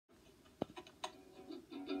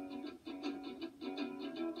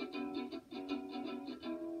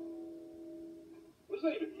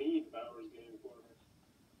does that even mean, Bowers game corner?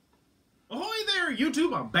 Ahoy there,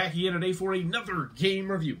 YouTube! I'm back again today for another game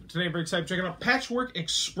review. Today I'm very excited checking out Patchwork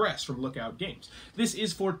Express from Lookout Games. This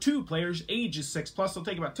is for 2 players, ages 6+. It'll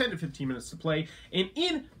take about 10 to 15 minutes to play. And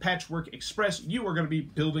in Patchwork Express, you are going to be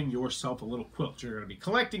building yourself a little quilt. You're going to be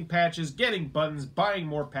collecting patches, getting buttons, buying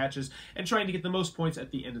more patches, and trying to get the most points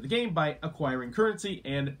at the end of the game by acquiring currency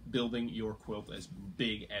and building your quilt as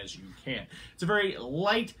big as you can. It's a very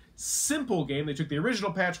light, simple game. They took the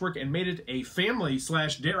original Patchwork and made it a family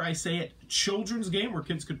 / dare I say it, children's game where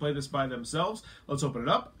kids could play this by themselves. Let's open it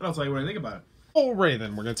up and I'll tell you what I think about it. Alright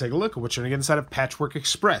then, we're going to take a look at what you're going to get inside of Patchwork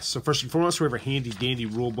Express. So first and foremost, we have a handy-dandy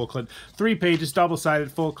rule booklet. 3 pages, double-sided,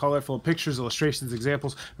 full color, full of pictures, illustrations,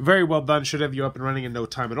 examples. Very well done. Should have you up and running in no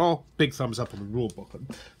time at all. Big thumbs up on the rule booklet.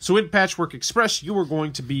 So in Patchwork Express, you are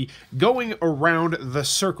going to be going around the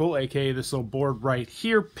circle, aka this little board right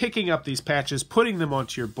here, picking up these patches, putting them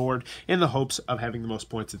onto your board in the hopes of having the most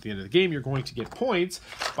points at the end of the game. You're going to get points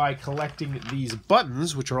by collecting these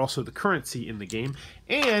buttons, which are also the currency in the game,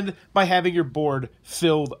 and by having your board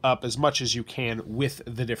filled up as much as you can with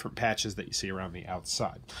the different patches that you see around the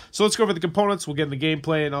outside. So let's go over the components, we'll get into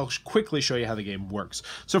gameplay, and I'll quickly show you how the game works.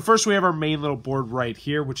 So first we have our main little board right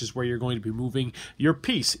here, which is where you're going to be moving your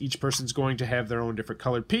piece. Each person's going to have their own different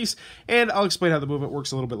colored piece, and I'll explain how the movement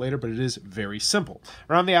works a little bit later, but it is very simple.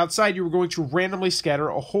 Around the outside, you're going to randomly scatter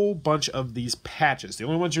a whole bunch of these patches. The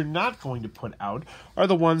only ones you're not going to put out are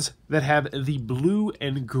the ones that have the blue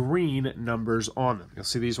and green numbers on them. You'll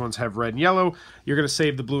see these ones have red and yellow. You're going to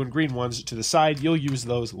save the blue and green ones to the side. You'll use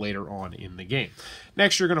those later on in the game.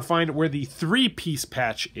 Next, you're going to find where the 3-piece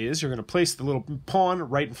patch is. You're going to place the little pawn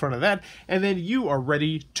right in front of that, and then you are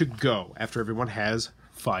ready to go after everyone has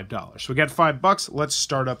 $5. So we got $5. Let's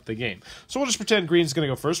start up the game. So we'll just pretend green's going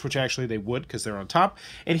to go first, which actually they would because they're on top.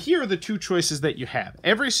 And here are the 2 choices that you have.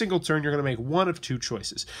 Every single turn, you're going to make one of 2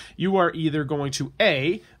 choices. You are either going to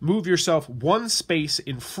A, move yourself 1 space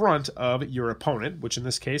in front of your opponent, which in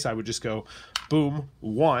this case, I would just go boom,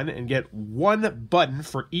 1, and get 1 button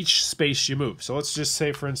for each space you move. So let's just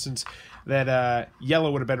say, for instance, that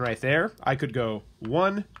yellow would have been right there. I could go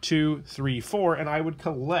 1, 2, 3, 4, and I would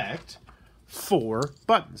collect 4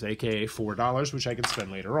 buttons, aka $4, which I can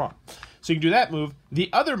spend later on. So you can do that move. The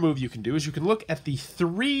other move you can do is you can look at the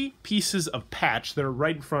 3 pieces of patch that are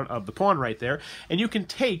right in front of the pawn right there, and you can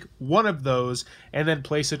take one of those and then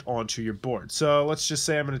place it onto your board. So let's just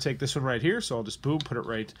say I'm going to take this one right here, so I'll just boom, put it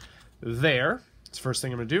right there. That's the first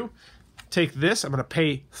thing I'm going to do. Take this, I'm going to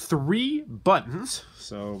pay 3 buttons,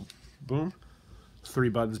 so boom, 3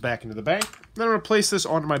 buttons back into the bank. Then I'm going to place this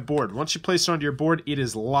onto my board. Once you place it onto your board, it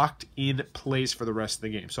is locked in place for the rest of the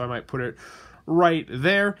game. So I might put it right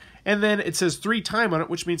there, and then it says 3 time on it,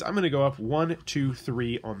 which means I'm going to go up 1, 2,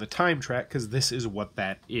 3 on the time track, because this is what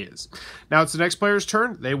that is. Now it's the next player's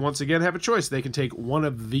turn. They once again have a choice. They can take one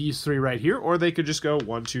of these 3 right here, or they could just go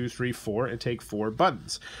 1, 2, 3, 4 and take 4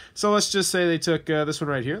 buttons. So let's just say they took this one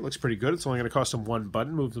right here. It looks pretty good. It's only going to cost them 1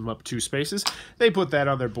 button, move them up 2 spaces. They put that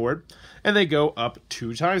on their board, and they go up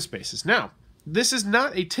 2 time spaces. Now, this is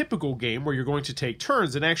not a typical game where you're going to take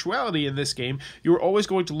turns. In actuality, in this game, you're always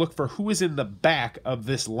going to look for who is in the back of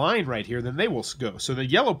this line right here, then they will go. So the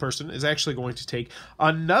yellow person is actually going to take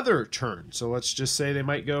another turn. So let's just say they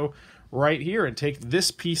might go right here and take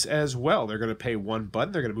this piece as well. They're going to pay 1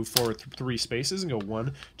 button. They're going to move forward 3 spaces and go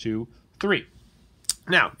 1, 2, 3.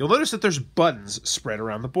 Now, you'll notice that there's buttons spread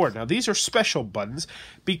around the board. Now, these are special buttons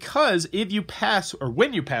because if you pass, or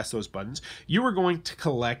when you pass those buttons, you are going to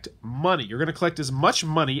collect money. You're going to collect as much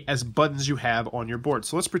money as buttons you have on your board.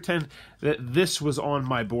 So let's pretend that this was on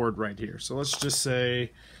my board right here. So let's just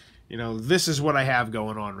say, you know, this is what I have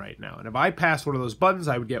going on right now. And if I pass one of those buttons,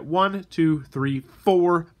 I would get 1, 2, 3,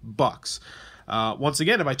 $4 bucks. Once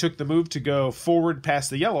again, if I took the move to go forward past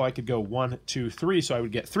the yellow, I could go 1, 2, 3, so I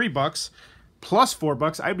would get $3 bucks. Plus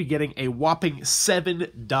 $4, I'd be getting a whopping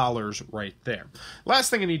 $7 right there.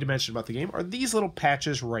 Last thing I need to mention about the game are these little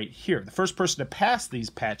patches right here. The first person to pass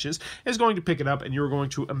these patches is going to pick it up, and you're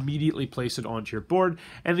going to immediately place it onto your board,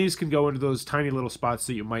 and these can go into those tiny little spots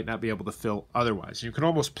that you might not be able to fill otherwise. You can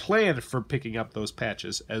almost plan for picking up those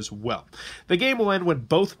patches as well. The game will end when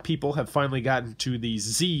both people have finally gotten to the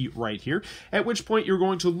Z right here, at which point you're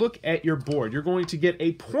going to look at your board. You're going to get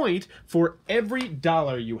a point for every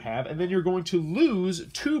dollar you have, and then you're going to to lose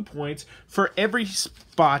 2 points for every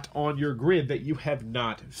spot on your grid that you have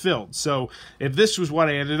not filled. So if this was what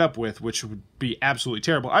I ended up with, which would be absolutely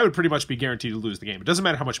terrible, I would pretty much be guaranteed to lose the game. It doesn't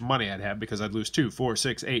matter how much money I'd have, because I'd lose 2, 4,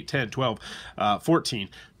 6, 8, 10, 12, 14,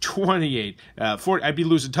 28, 40. I'd be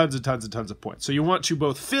losing tons and tons and tons of points. So you want to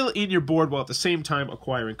both fill in your board while at the same time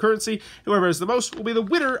acquiring currency. Whoever has the most will be the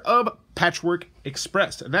winner of Patchwork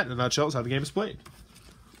Express. And that, in a nutshell, is how the game is played.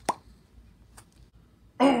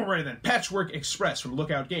 Alright then, Patchwork Express from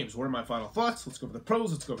Lookout Games. What are my final thoughts? Let's go over the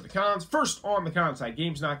pros, let's go over the cons. First, on the con side,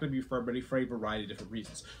 game's not going to be for everybody for a variety of different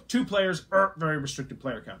reasons. 2 players, very restricted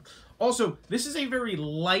player count. Also, this is a very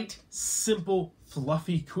light, simple,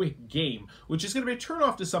 fluffy, quick game, which is going to be a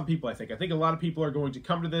turn-off to some people, I think. I think a lot of people are going to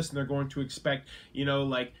come to this and they're going to expect, you know,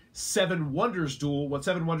 like Seven Wonders Duel, what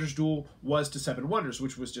Seven Wonders Duel was to Seven Wonders,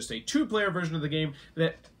 which was just a 2-player version of the game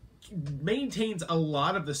that maintains a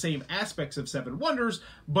lot of the same aspects of Seven Wonders,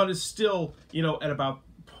 but is still, you know, at about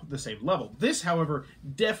the same level. This, however,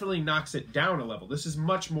 definitely knocks it down a level. This is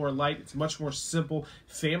much more light. It's much more simple,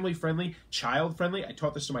 family-friendly, child-friendly. I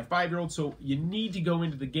taught this to my 5-year-old, so you need to go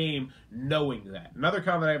into the game knowing that. Another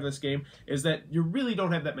con that I have in this game is that you really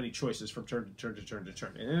don't have that many choices from turn to turn to turn to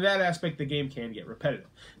turn. And in that aspect, the game can get repetitive.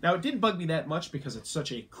 Now, it didn't bug me that much because it's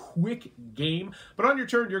such a quick game, but on your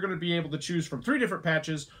turn, you're going to be able to choose from 3 different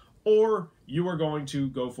patches, or you are going to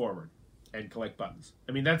go forward and collect buttons.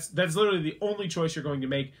 I mean, that's literally the only choice you're going to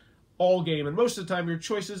make all game, and most of the time your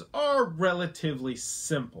choices are relatively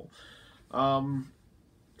simple.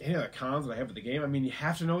 Any other cons that I have with the game? I mean, you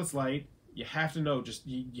have to know it's light. You have to know,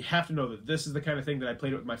 you have to know that this is the kind of thing that I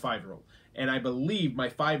played it with my 5-year-old. And I believe my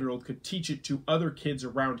 5-year-old could teach it to other kids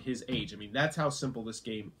around his age. I mean, that's how simple this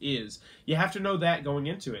game is. You have to know that going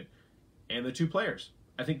into it. And the 2 players.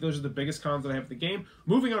 I think those are the biggest cons that I have with the game.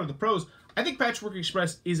 Moving on to the pros, I think Patchwork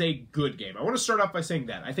Express is a good game. I want to start off by saying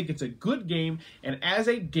that. I think it's a good game, and as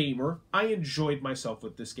a gamer, I enjoyed myself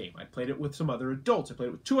with this game. I played it with some other adults. I played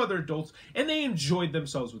it with 2 other adults, and they enjoyed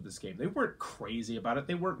themselves with this game. They weren't crazy about it.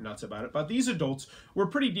 They weren't nuts about it, but these adults were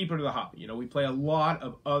pretty deep into the hobby. You know, we play a lot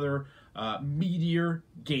of other meatier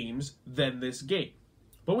games than this game,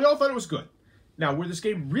 but we all thought it was good. Now, where this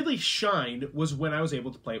game really shined was when I was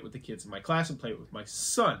able to play it with the kids in my class and play it with my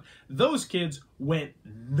son. Those kids went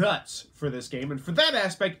nuts for this game, and for that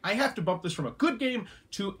aspect, I have to bump this from a good game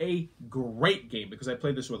to a great game, because I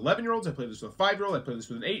played this with 11-year-olds, I played this with a 5-year-old, I played this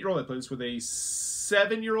with an 8-year-old, I played this with a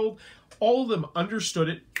 7-year-old. All of them understood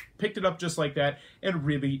it, picked it up just like that, and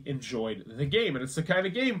really enjoyed the game. And it's the kind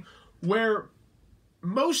of game where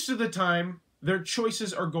most of the time, their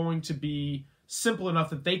choices are going to be simple enough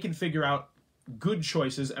that they can figure out good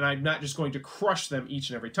choices, and I'm not just going to crush them each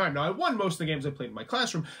and every time. Now, I won most of the games I played in my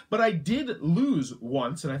classroom, but I did lose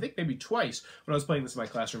once, and I think maybe twice when I was playing this in my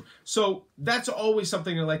classroom. So that's always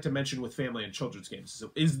something I like to mention with family and children's games.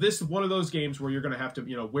 So is this one of those games where you're going to have to,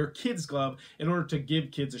 you know, wear kids' glove in order to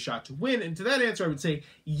give kids a shot to win? And to that answer, I would say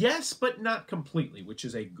yes, but not completely, which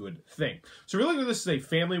is a good thing. So really, this is a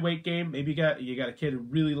family weight game. Maybe you got a kid who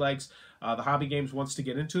really likes the hobby games, wants to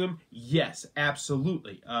get into them. Yes,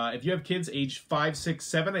 absolutely. If you have kids age 5, 6,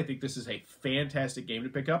 7, I think this is a fantastic game to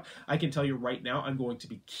pick up. I can tell you right now, I'm going to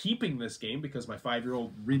be keeping this game because my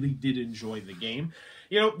 5-year-old really did enjoy the game.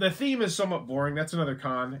 You know, the theme is somewhat boring. That's another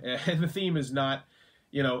con. And the theme is not,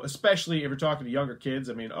 you know, especially if you're talking to younger kids.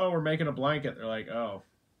 I mean, oh, we're making a blanket. They're like, oh,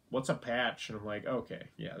 what's a patch? And I'm like, okay,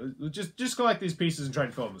 yeah, just collect these pieces and try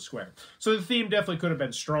to fill in the square. So the theme definitely could have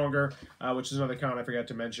been stronger, which is another con I forgot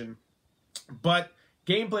to mention. But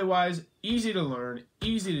gameplay-wise, easy to learn,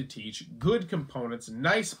 easy to teach, good components,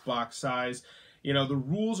 nice box size. You know, the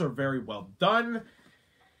rules are very well done,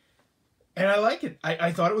 and I like it.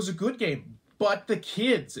 I thought it was a good game. But the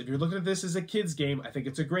kids, if you're looking at this as a kid's game, I think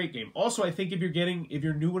it's a great game. Also, I think if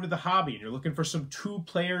you're new into the hobby and you're looking for some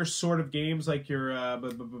 2-player sort of games like your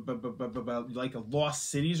like a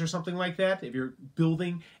Lost Cities or something like that, if you're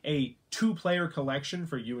building a 2-player collection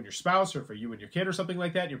for you and your spouse or for you and your kid or something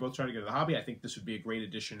like that, and you're both trying to get into the hobby, I think this would be a great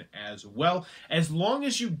addition as well. As long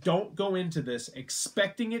as you don't go into this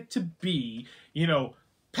expecting it to be, you know,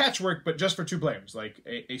 Patchwork, but just for 2 players, like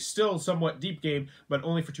a still somewhat deep game, but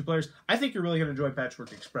only for 2 players. I think you're really going to enjoy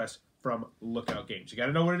Patchwork Express from Lookout Games. You got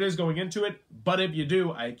to know what it is going into it, but if you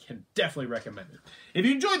do, I can definitely recommend it. If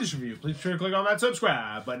you enjoyed this review, please be sure to click on that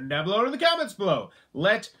subscribe button down below in the comments below.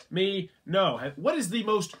 Let me know. What is the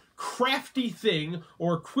most crafty thing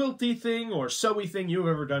or quilty thing or sewy thing you've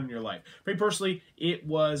ever done in your life? For me personally, it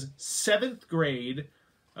was 7th grade.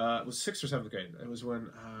 It was 6th or 7th grade. It was when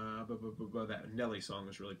that Nelly song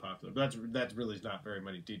was really popular. But that's really not very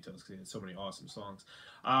many details because he had so many awesome songs.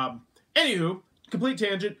 Anywho, complete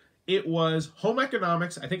tangent. It was home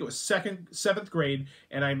economics. I think it was seventh grade,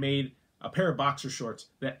 and I made a pair of boxer shorts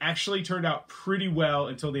that actually turned out pretty well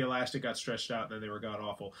until the elastic got stretched out and then they were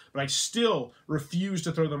god-awful. But I still refused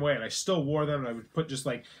to throw them away, and I still wore them, and I would put just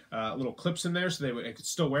like little clips in there so I could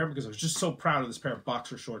still wear them because I was just so proud of this pair of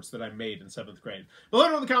boxer shorts that I made in 7th grade. But let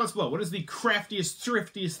me know in the comments below, what is the craftiest,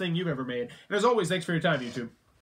 thriftiest thing you've ever made? And as always, thanks for your time, YouTube.